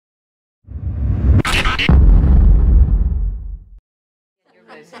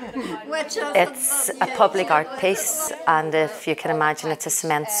It's a public art piece, and if you can imagine, it's a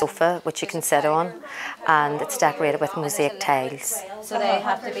cement sofa which you can sit on, and it's decorated with mosaic tiles. So they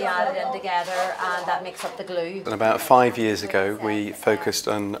have to be added in together, and that makes up the glue. And about 5 years ago we focused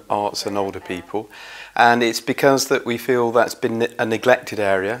on arts and older people, and it's because that we feel that's been a neglected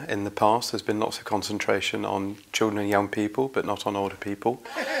area in the past. There's been lots of concentration on children and young people but not on older people,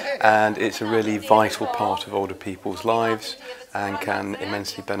 and it's a really vital part of older people's lives and can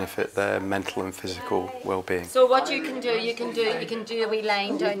immensely benefit their mental and physical well-being. So what you can do a wee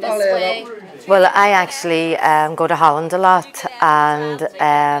line down this way. Well, I actually go to Holland a lot, and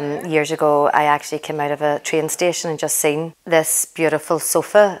years ago I actually came out of a train station and just seen this beautiful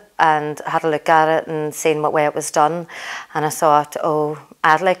sofa and had a look at it and seen what way it was done, and I thought, oh,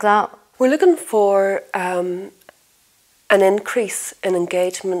 I'd like that. We're looking for an increase in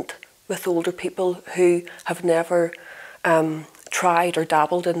engagement with older people who have never tried or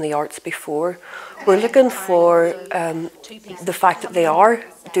dabbled in the arts before. We're looking for the fact that they are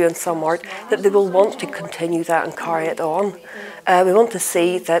doing some art, that they will want to continue that and carry it on. We want to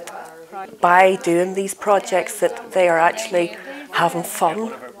see that by doing these projects that they are actually having fun,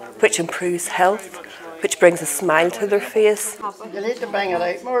 which improves health, which brings a smile to their face. You need to bring it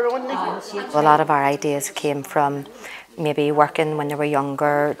out more, don't you? A lot of our ideas came from maybe working when they were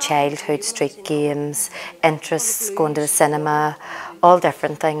younger, childhood, street games, interests, going to the cinema, all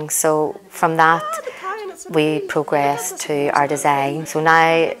different things. So from that we progressed to our design. So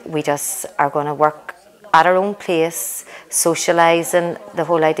now we just are going to work at our own place, socialising. The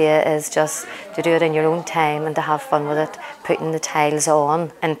whole idea is just to do it in your own time and to have fun with it, putting the tiles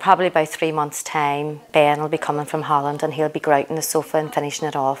on. And probably by 3 months' time, Ben will be coming from Holland and he'll be grouting the sofa and finishing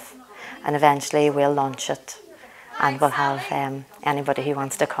it off. And eventually we'll launch it, and we'll have anybody who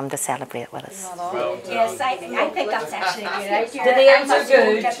wants to come to celebrate with us. Yes, I think that's actually a good idea. The nails are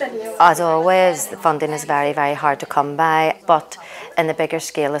good. As always, the funding is very, very hard to come by, but in the bigger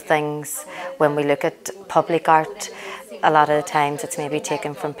scale of things, when we look at public art, a lot of the times it's maybe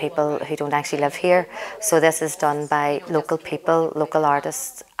taken from people who don't actually live here. So this is done by local people, local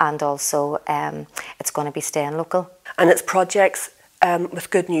artists, and also it's going to be staying local. And it's projects with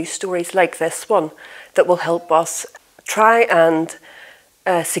good news stories like this one that will help us try and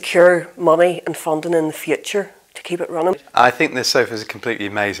secure money and funding in the future to keep it running. I think this sofa is a completely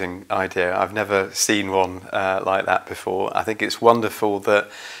amazing idea. I've never seen one like that before. I think it's wonderful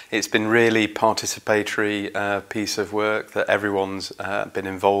that it's been really participatory piece of work that everyone's been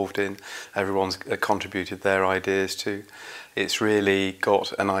involved in, everyone's contributed their ideas to. It's really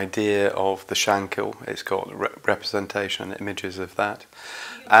got an idea of the Shankill, it's got representation and images of that.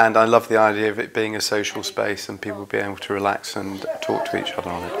 And I love the idea of it being a social space and people being able to relax and talk to each other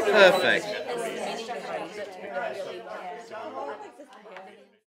on it. Perfect.